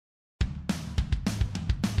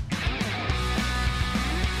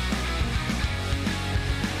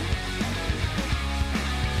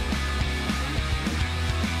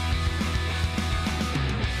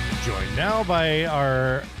now by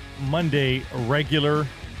our Monday regular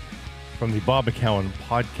from the Bob McCown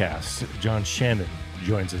podcast, John Shannon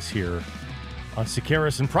joins us here on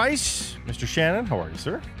Sekeres and Price. Mr. Shannon, how are you,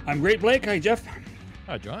 sir? I'm great, Blake. Hi, Jeff.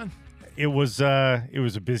 Hi, John. It was a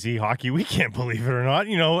busy hockey weekend, believe it or not,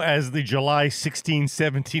 as the July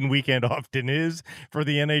 16-17 weekend often is for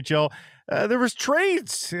the NHL. There was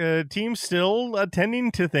trades, teams still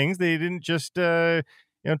attending to things. They didn't just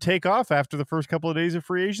take off after the first couple of days of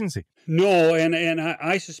free agency. No, and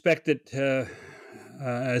I suspect that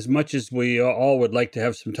as much as we all would like to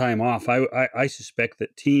have some time off, I suspect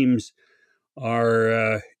that teams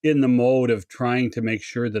are in the mode of trying to make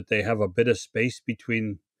sure that they have a bit of space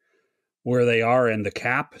between where they are and the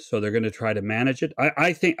cap, so they're going to try to manage it.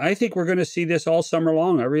 I think we're going to see this all summer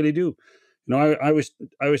long. I really do. I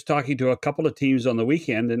was talking to a couple of teams on the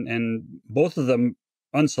weekend, and both of them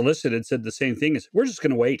unsolicited said the same thing: is we're just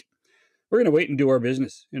going to wait. We're going to wait and do our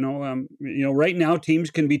business. Right now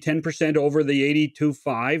teams can be 10% over the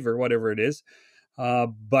 82.5 or whatever it is,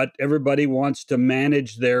 but everybody wants to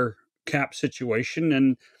manage their cap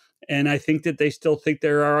situation, and I think that they still think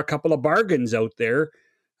there are a couple of bargains out there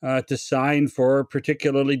to sign for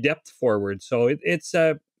particularly depth forward. So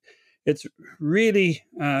it's really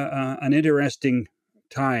an interesting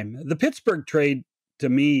time. The Pittsburgh trade, to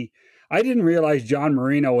me, I didn't realize John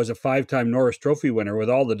Marino was a 5-time Norris Trophy winner with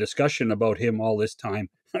all the discussion about him all this time,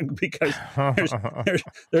 because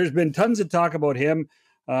there's been tons of talk about him.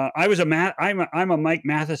 I'm a Mike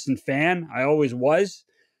Matheson fan. I always was.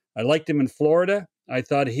 I liked him in Florida. I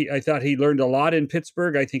thought he learned a lot in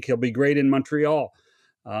Pittsburgh. I think he'll be great in Montreal.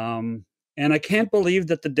 And I can't believe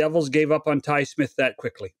that the Devils gave up on Ty Smith that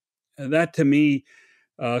quickly. That, to me,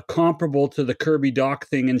 comparable to the Kirby Dach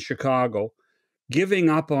thing in Chicago. Giving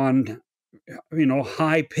up on,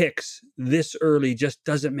 high picks this early just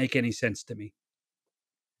doesn't make any sense to me.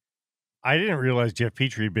 I didn't realize Jeff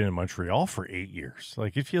Petrie had been in Montreal for 8 years.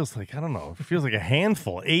 Like, it feels like, I don't know, it feels like a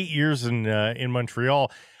handful. 8 years in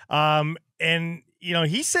Montreal. And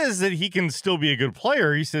he says that he can still be a good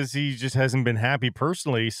player. He says he just hasn't been happy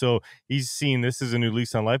personally. So he's seen this as a new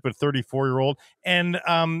lease on life, but 34-year-old. And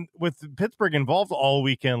with Pittsburgh involved all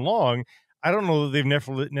weekend long, I don't know that they've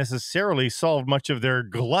never necessarily solved much of their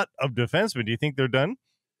glut of defensemen. Do you think they're done?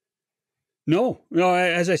 No.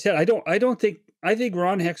 As I said, I think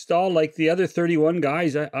Ron Hextall, like the other 31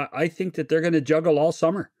 guys, I think that they're going to juggle all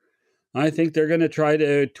summer. I think they're going to try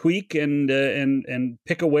to tweak and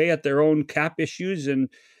pick away at their own cap issues and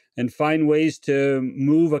find ways to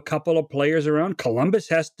move a couple of players around. Columbus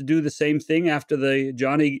has to do the same thing after the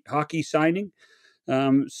Johnny Hockey signing.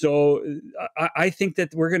 So I think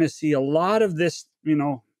that we're going to see a lot of this,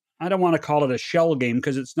 I don't want to call it a shell game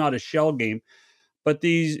because it's not a shell game, but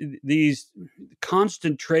these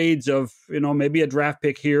constant trades of, maybe a draft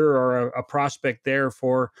pick here or a prospect there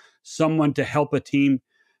for someone to help a team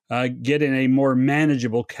get in a more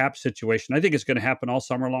manageable cap situation. I think it's going to happen all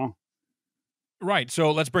summer long. Right. So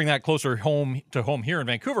let's bring that closer home here in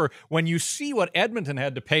Vancouver. When you see what Edmonton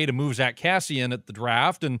had to pay to move Zach Kassian at the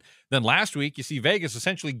draft, and then last week you see Vegas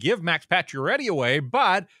essentially give Max Pacioretty away,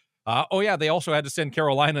 but they also had to send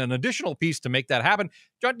Carolina an additional piece to make that happen.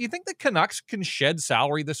 John, do you think the Canucks can shed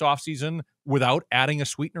salary this offseason without adding a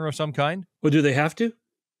sweetener of some kind? Well, do they have to?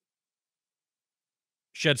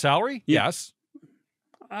 Shed salary? Yeah. Yes.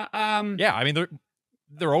 I mean,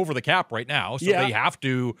 they're over the cap right now, so they have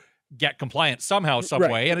to get compliant somehow, some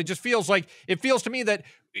way. And it just feels to me that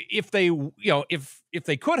if they, if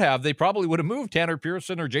they could have, they probably would have moved Tanner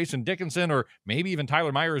Pearson or Jason Dickinson or maybe even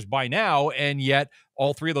Tyler Myers by now. And yet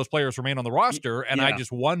all three of those players remain on the roster. And I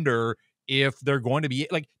just wonder if they're going to be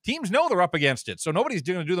teams know they're up against it. So nobody's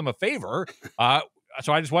going to do them a favor.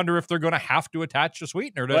 So I just wonder if they're going to have to attach a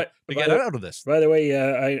sweetener to get out of this. By the way,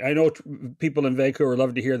 I know people in Vancouver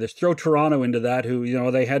love to hear this. Throw Toronto into that, who,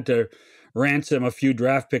 they had to ransom a few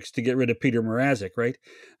draft picks to get rid of Peter Mrazek, right?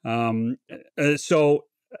 So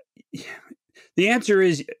the answer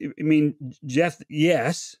is, Jeff,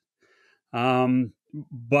 yes.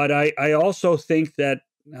 But I also think that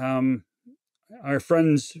our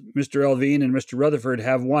friends, Mr. Elvine and Mr. Rutherford,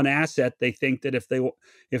 have one asset. They think that if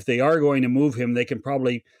they are going to move him, they can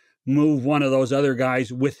probably move one of those other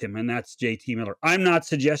guys with him, and that's JT Miller. I'm not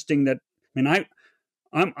suggesting that.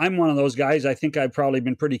 I'm one of those guys. I think I've probably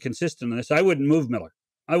been pretty consistent on this. I wouldn't move Miller.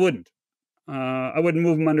 I wouldn't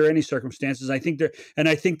move him under any circumstances. I think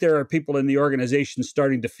there are people in the organization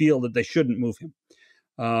starting to feel that they shouldn't move him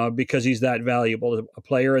because he's that valuable a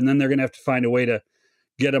player, and then they're going to have to find a way to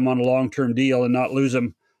get him on a long-term deal and not lose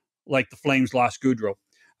him like the Flames lost Gaudreau.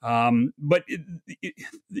 But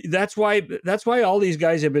that's why all these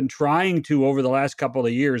guys have been trying to, over the last couple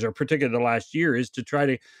of years, or particularly the last year, is to try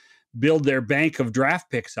to build their bank of draft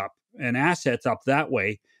picks up and assets up that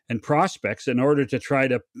way, and prospects, in order to try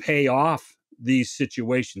to pay off these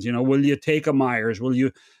situations. Will you take a Myers? Will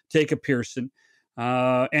you take a Pearson?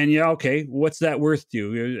 And okay, what's that worth to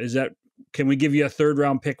you? Can we give you a 3rd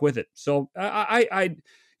round pick with it? So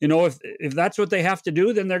if that's what they have to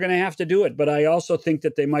do, then they're going to have to do it. But I also think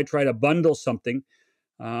that they might try to bundle something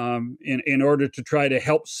in order to try to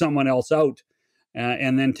help someone else out,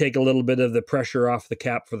 and then take a little bit of the pressure off the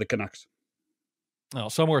cap for the Canucks. Well,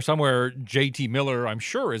 somewhere, JT Miller, I'm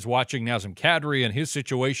sure, is watching Nazem Kadri and his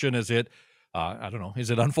situation. Is it, I don't know, is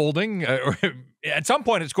it unfolding? Or at some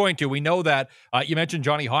point it's going to. We know that you mentioned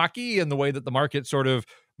Johnny Hockey and the way that the market sort of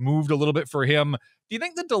moved a little bit for him. Do you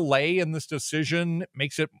think the delay in this decision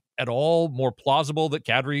makes it at all more plausible that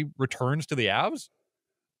Kadri returns to the Avs?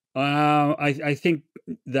 I think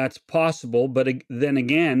that's possible, but then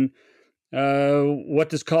again, what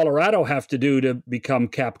does Colorado have to do to become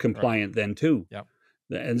cap compliant then too? Yeah.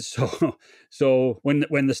 And so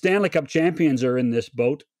when the Stanley Cup champions are in this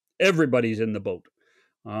boat, everybody's in the boat.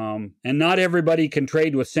 And not everybody can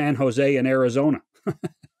trade with San Jose and Arizona.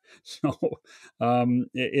 So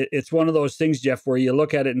it's one of those things, Jeff, where you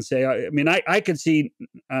look at it and say, I could see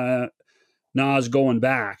Nas going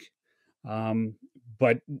back.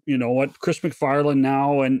 But you know what? Chris McFarland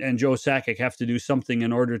now and Joe Sakic have to do something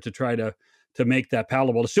in order to try to make that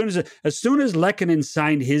palatable. As soon as Lehkonen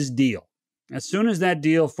signed his deal, as soon as that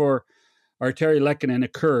deal for Arturi Lehkonen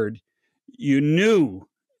occurred, you knew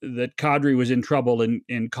that Kadri was in trouble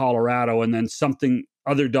in Colorado, and then something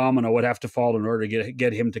other domino would have to fall in order to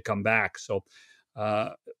get him to come back. So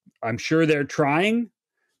I'm sure they're trying,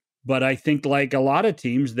 but I think, like a lot of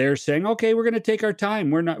teams, they're saying, okay, we're going to take our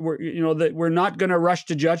time. We're not going to rush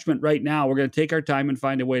to judgment right now. We're going to take our time and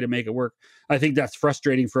find a way to make it work. I think that's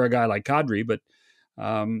frustrating for a guy like Kadri, but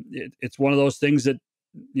it's one of those things that,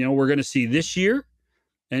 we're going to see this year,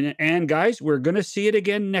 and guys, we're going to see it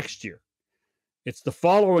again next year. It's the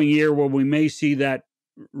following year where we may see that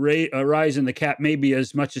rise in the cap, maybe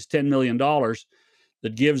as much as $10 million,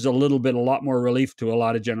 that gives a lot more relief to a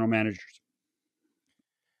lot of general managers.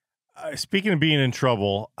 Speaking of being in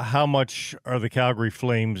trouble, how much are the Calgary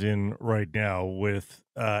Flames in right now with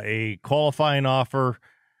a qualifying offer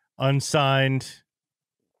unsigned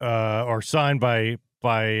or signed by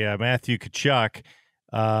Matthew Tkachuk?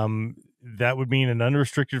 That would mean an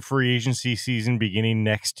unrestricted free agency season beginning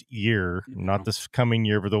next year, not this coming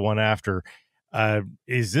year, but the one after.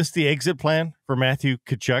 Is this the exit plan for Matthew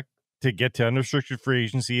Tkachuk to get to unrestricted free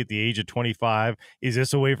agency at the age of 25? Is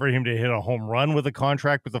this a way for him to hit a home run with a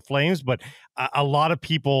contract with the Flames? But a lot of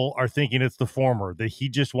people are thinking it's the former, that he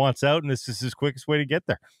just wants out and this is his quickest way to get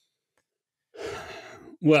there.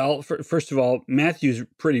 Well, first of all, Matthew's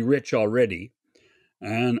pretty rich already.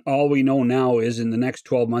 And all we know now is in the next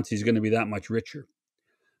 12 months, he's going to be that much richer.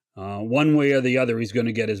 One way or the other, he's going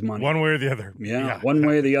to get his money. One way or the other. Yeah. One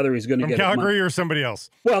way or the other, he's going to get Calgary his money. Or somebody else.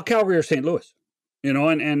 Well, Calgary or St. Louis. And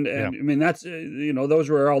I mean, that's, those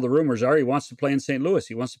were all the rumors are. He wants to play in St. Louis.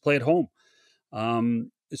 He wants to play at home.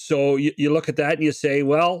 So you look at that and you say,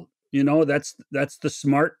 well, that's the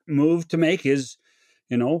smart move to make is,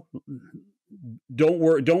 don't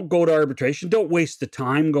go to arbitration. Don't waste the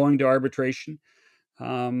time going to arbitration.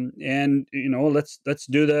 And let's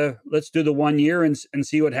do the 1 year and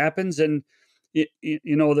see what happens. And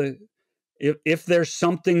if there's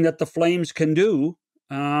something that the Flames can do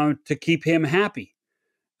to keep him happy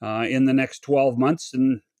in the next 12 months,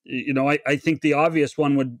 and I think the obvious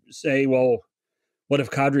one would say, well, what if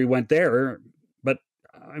Kadri went there? But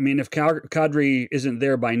I mean, if Kadri isn't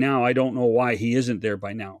there by now, I don't know why he isn't there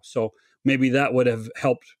by now. So maybe that would have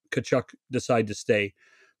helped Tkachuk decide to stay.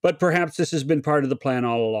 But perhaps this has been part of the plan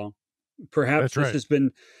all along. Perhaps this has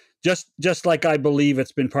been just like I believe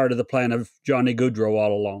it's been part of the plan of Johnny Gaudreau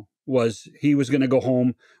all along. Was he was going to go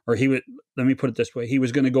home, or let me put it this way, he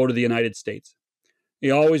was going to go to the United States. He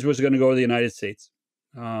always was going to go to the United States.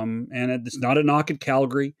 And it's not a knock at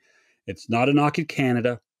Calgary. It's not a knock at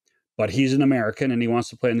Canada, but he's an American and he wants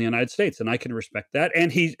to play in the United States. And I can respect that.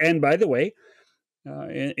 And by the way,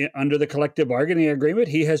 under the collective bargaining agreement,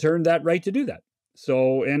 he has earned that right to do that.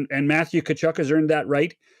 So, and Matthew Tkachuk has earned that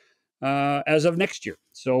right as of next year.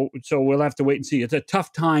 So we'll have to wait and see. It's a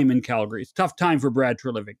tough time in Calgary. It's a tough time for Brad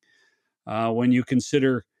Treliving when you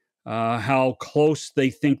consider how close they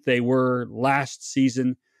think they were last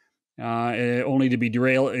season, only to be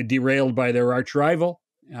derailed by their arch rival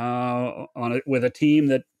with a team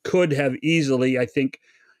that could have easily, I think,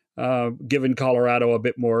 given Colorado a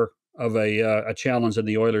bit more of a challenge than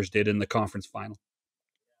the Oilers did in the conference final.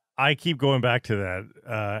 I keep going back to that.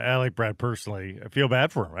 I like Brad personally. I feel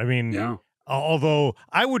bad for him. I mean, although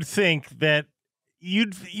I would think that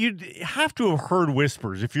you'd have to have heard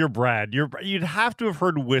whispers. If you're Brad, you'd have to have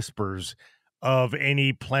heard whispers of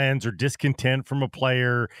any plans or discontent from a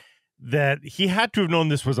player, that he had to have known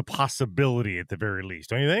this was a possibility at the very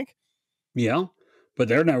least. Don't you think? Yeah, but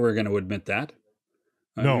they're never going to admit that.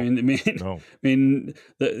 No. I mean,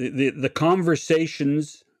 the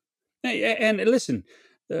conversations, and listen,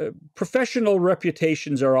 professional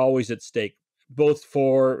reputations are always at stake, both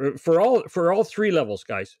for all three levels,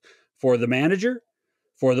 guys, for the manager,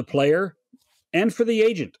 for the player, and for the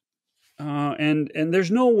agent. And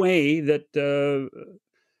there's no way that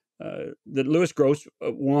Louis Gross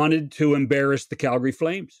wanted to embarrass the Calgary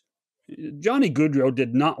Flames. Johnny Gaudreau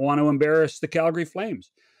did not want to embarrass the Calgary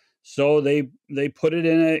Flames. So they put it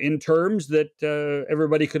in terms that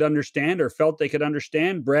everybody could understand or felt they could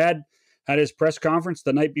understand. Brad had his press conference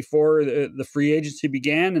the night before the free agency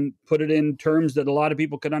began and put it in terms that a lot of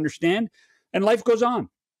people could understand, and life goes on.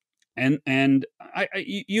 And I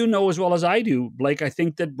you know as well as I do, Blake, I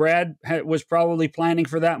think that Brad was probably planning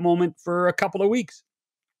for that moment for a couple of weeks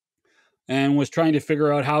and was trying to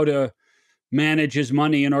figure out how to manage his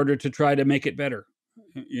money in order to try to make it better.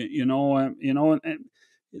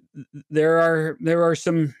 There are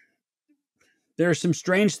some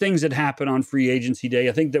strange things that happen on free agency day.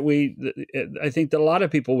 I think that a lot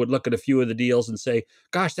of people would look at a few of the deals and say,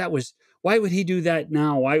 gosh, why would he do that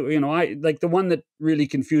now? Why, I like the one that really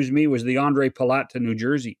confused me was the Andre Palat to New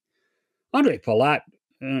Jersey. Andre Palat,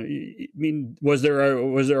 was there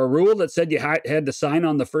a rule that said you had to sign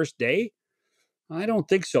on the first day? I don't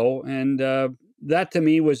think so. And that to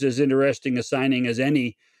me was as interesting a signing as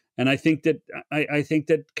any. And I think that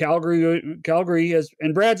Calgary has,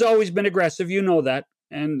 and Brad's always been aggressive, you know that,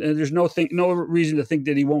 and there's no reason to think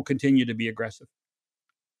that he won't continue to be aggressive.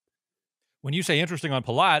 When you say interesting on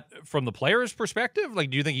Palat, from the player's perspective, like,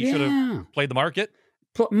 do you think he should have played the market?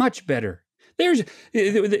 Much better. There's,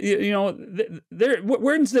 when's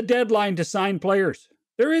the deadline to sign players?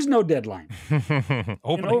 There is no deadline.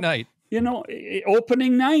 Opening night.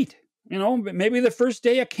 Opening night. Maybe the first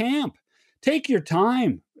day of camp. Take your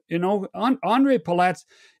time. Andre Palat's.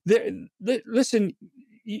 Listen,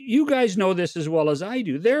 you guys know this as well as I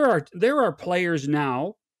do. There are players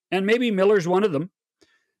now, and maybe Miller's one of them.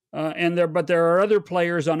 But there are other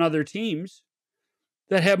players on other teams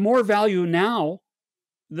that have more value now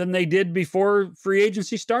than they did before free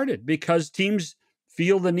agency started, because teams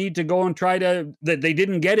feel the need to go and that they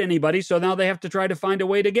didn't get anybody, so now they have to try to find a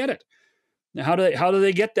way to get it. How do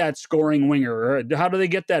they get that scoring winger, or how do they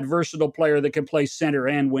get that versatile player that can play center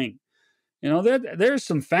and wing? There's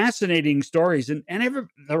some fascinating stories, and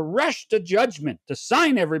the rush to judgment to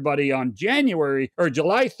sign everybody on January or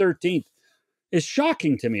July 13th is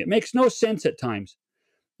shocking to me. It makes no sense at times.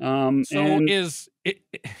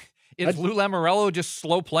 Is Lou Lamoriello just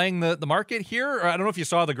slow playing the market here? Or I don't know if you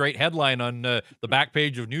saw the great headline on the back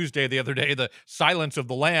page of Newsday the other day, the silence of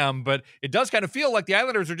the Lamb, but it does kind of feel like the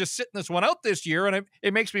Islanders are just sitting this one out this year, and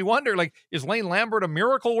it makes me wonder, like, is Lane Lambert a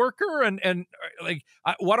miracle worker? And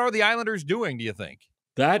what are the Islanders doing, do you think?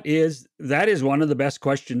 That is one of the best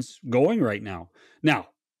questions going right now. Now,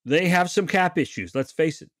 they have some cap issues, let's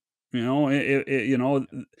face it.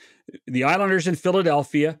 The Islanders in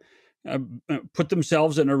Philadelphia put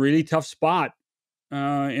themselves in a really tough spot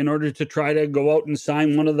in order to try to go out and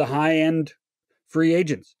sign one of the high-end free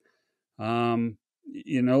agents. Lou's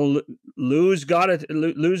got it.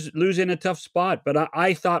 Lou's in a tough spot, but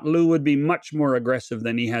I thought Lou would be much more aggressive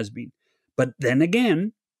than he has been. But then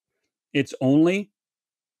again, it's only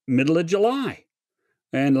middle of July.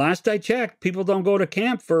 And last I checked, people don't go to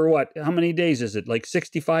camp for what? How many days is it? Like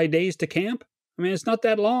 65 days to camp? I mean, it's not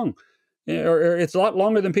that long, or it's a lot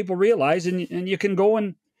longer than people realize. And you can go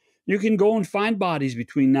and find bodies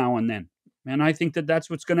between now and then. And I think that that's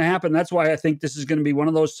what's going to happen. That's why I think this is going to be one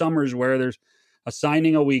of those summers where there's a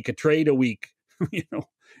signing a week, a trade a week.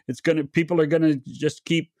 People are going to just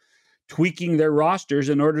keep tweaking their rosters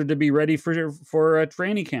in order to be ready for a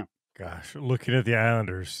training camp. Gosh, looking at the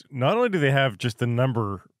Islanders, not only do they have just the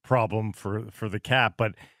number problem for the cap,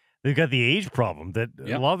 but they've got the age problem that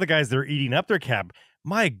a lot of the guys, they're eating up their cap.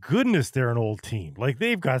 My goodness, they're an old team. Like,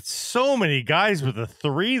 they've got so many guys with a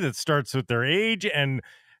 3 that starts with their age, and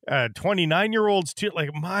 29-year-olds too.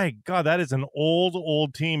 Like, my God, that is an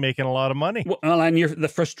old team making a lot of money. Well, and the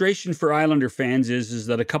frustration for Islander fans is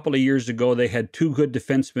that a couple of years ago they had 2 good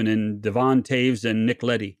defensemen in Devon Taves and Nick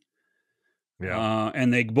Leddy. Yeah,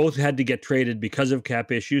 and they both had to get traded because of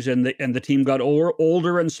cap issues, and the team got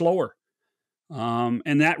older and slower.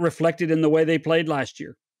 And that reflected in the way they played last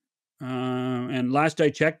year. And last I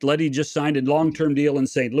checked, Leddy just signed a long-term deal in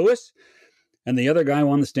St. Louis, and the other guy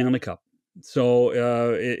won the Stanley Cup. So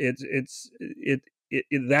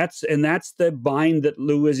that's the bind that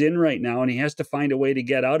Lou is in right now, and he has to find a way to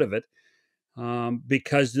get out of it,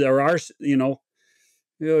 because there are, a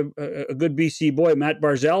good BC boy, Matt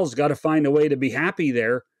Barzal's got to find a way to be happy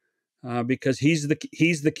there, because he's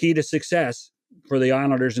the key to success for the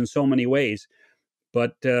Islanders in so many ways.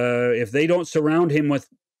 But if they don't surround him with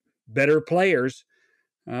better players,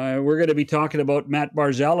 we're going to be talking about Matt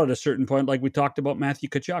Barzal at a certain point, like we talked about Matthew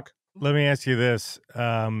Tkachuk. Let me ask you this.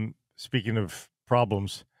 Speaking of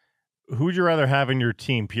problems, who would you rather have in your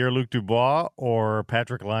team, Pierre-Luc Dubois or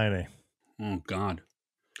Patrik Laine? Oh, God.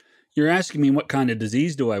 You're asking me what kind of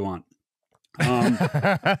disease do I want? And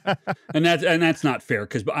that's not fair,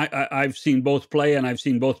 because I've seen both play, and I've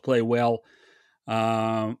seen both play well.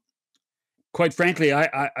 Quite frankly,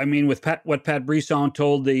 I mean, with what Pat Brisson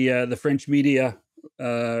told the French media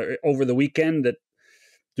over the weekend, that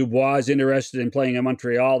Dubois is interested in playing in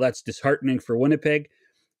Montreal, that's disheartening for Winnipeg.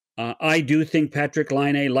 I do think Patrik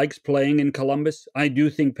Laine likes playing in Columbus. I do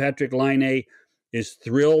think Patrik Laine is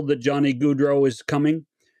thrilled that Johnny Gaudreau is coming.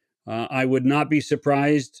 I would not be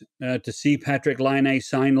surprised to see Patrik Laine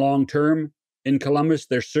sign long-term in Columbus.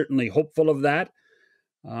 They're certainly hopeful of that.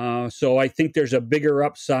 So I think there's a bigger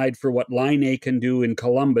upside for what Laine can do in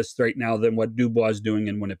Columbus right now than what Dubois is doing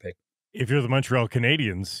in Winnipeg. If you're the Montreal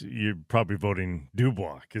Canadiens, you're probably voting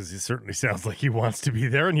Dubois, because it certainly sounds like he wants to be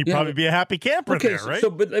there, and he'd probably be a happy camper there, right? So,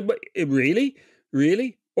 but really?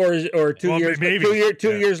 Or 2 years, maybe.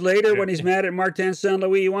 Two years later, when he's mad at Martin St.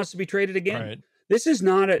 Louis, he wants to be traded again. Right. This is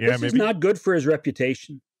not is not good for his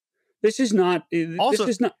reputation. This is not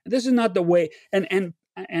the way. And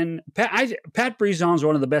Pat Brisson is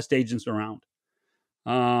one of the best agents around.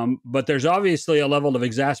 But there's obviously a level of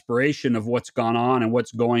exasperation of what's gone on and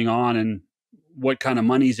what's going on and what kind of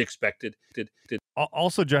money's expected.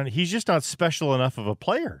 Also, John, he's just not special enough of a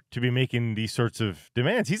player to be making these sorts of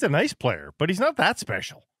demands. He's a nice player, but he's not that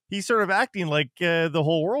special. He's sort of acting like the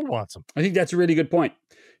whole world wants him. I think that's a really good point.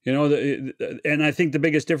 And I think the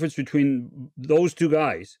biggest difference between those two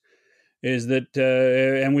guys is that,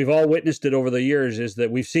 and we've all witnessed it over the years, is that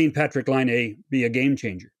we've seen Patrik Laine be a game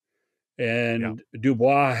changer. And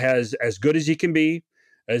Dubois has, as good as he can be,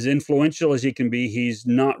 as influential as he can be, he's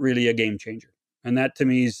not really a game changer. And that, to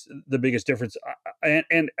me, is the biggest difference.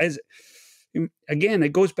 And as again,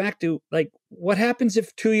 it goes back to, like, what happens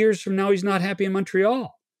if 2 years from now he's not happy in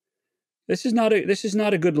Montreal? This is not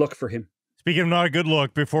a good look for him. Speaking of not a good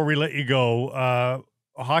look, before we let you go,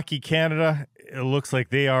 Hockey Canada, it looks like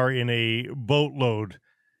they are in a boatload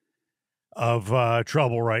of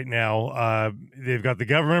trouble right now. They've got the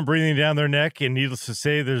government breathing down their neck, and needless to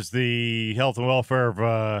say, there's the health and welfare of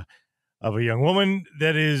a young woman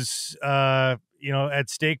that is at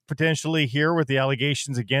stake potentially here with the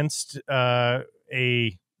allegations against a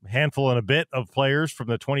handful and a bit of players from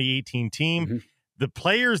the 2018 team. Mm-hmm. The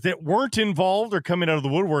players that weren't involved are coming out of the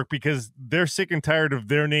woodwork because they're sick and tired of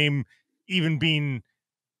their name even being,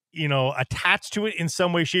 attached to it in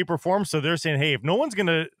some way, shape, or form. So they're saying, hey, if no one's going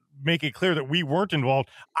to make it clear that we weren't involved,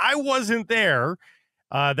 I wasn't there.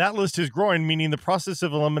 That list is growing, meaning the process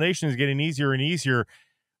of elimination is getting easier and easier.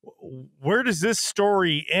 Where does this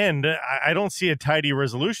story end? I don't see a tidy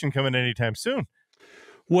resolution coming anytime soon.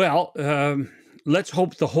 Well, let's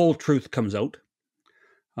hope the whole truth comes out.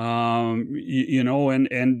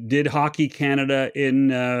 And did Hockey Canada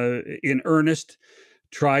in earnest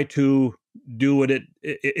try to do what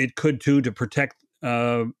it could to protect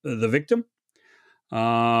the victim?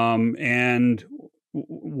 And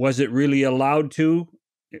was it really allowed to?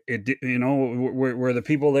 Were the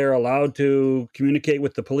people there allowed to communicate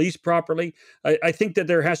with the police properly? I think that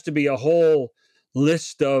there has to be a whole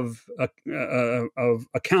list of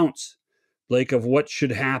accounts, like, of what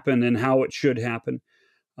should happen and how it should happen.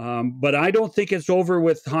 But I don't think it's over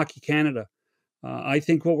with Hockey Canada. I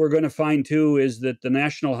think what we're going to find, too, is that the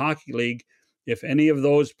National Hockey League, if any of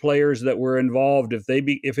those players that were involved, if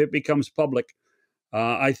it becomes public,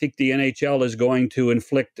 I think the NHL is going to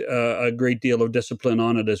inflict a great deal of discipline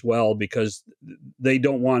on it as well, because they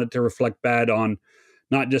don't want it to reflect bad on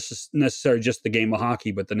not just necessarily just the game of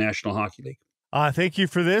hockey, but the National Hockey League. Thank you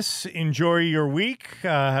for this. Enjoy your week.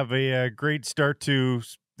 Have a great start to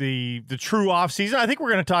the true off season. I think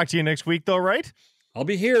we're going to talk to you next week, though, right? I'll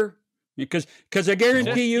be here because I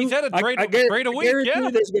guarantee you, he's had a trade a week.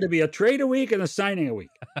 You there's going to be a trade a week and a signing a week.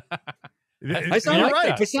 I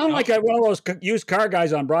sound like one of those used car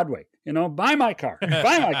guys on Broadway. buy my car.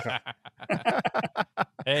 Buy my car.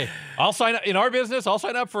 Hey, I'll sign up in our business. I'll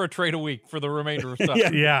sign up for a trade a week for the remainder of stuff.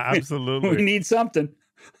 Yeah, absolutely. We need something.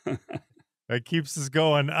 That keeps us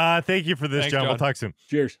going. Thank you for this, Thanks, John. John. We'll talk soon.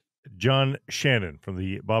 Cheers. John Shannon from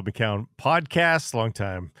the Bob McCown podcast,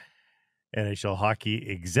 longtime NHL hockey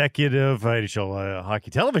executive, NHL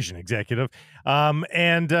hockey television executive.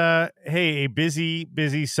 Hey, a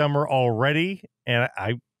busy summer already. And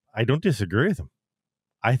I don't disagree with him.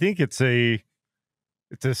 I think it's a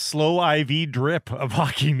slow IV drip of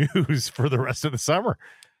hockey news for the rest of the summer.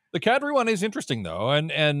 The Kadri one is interesting though.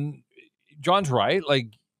 And John's right. Like,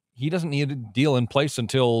 he doesn't need a deal in place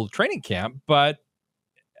until training camp, but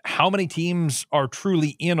how many teams are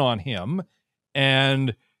truly in on him?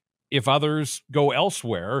 And if others go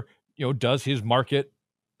elsewhere, does his market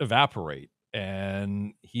evaporate?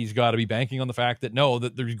 And he's got to be banking on the fact that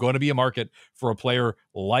that there's going to be a market for a player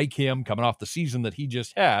like him coming off the season that he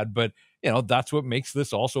just had. But, that's what makes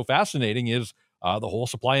this also fascinating is the whole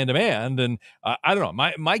supply and demand. And I don't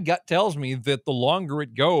know, my gut tells me that the longer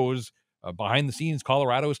it goes, behind the scenes,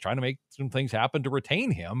 Colorado is trying to make some things happen to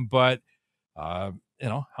retain him. But, how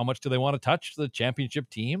much do they want to touch the championship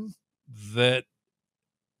team that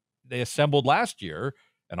they assembled last year?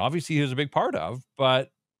 And obviously he was a big part of,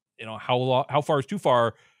 but how far is too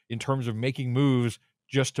far in terms of making moves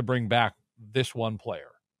just to bring back this one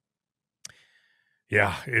player?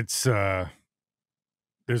 Yeah, it's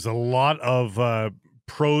there's a lot of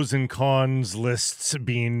pros and cons lists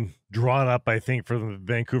being drawn up, I think, for the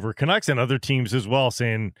Vancouver Canucks and other teams as well,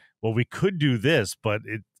 saying, well, we could do this, but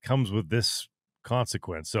it comes with this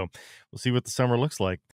consequence. So we'll see what the summer looks like.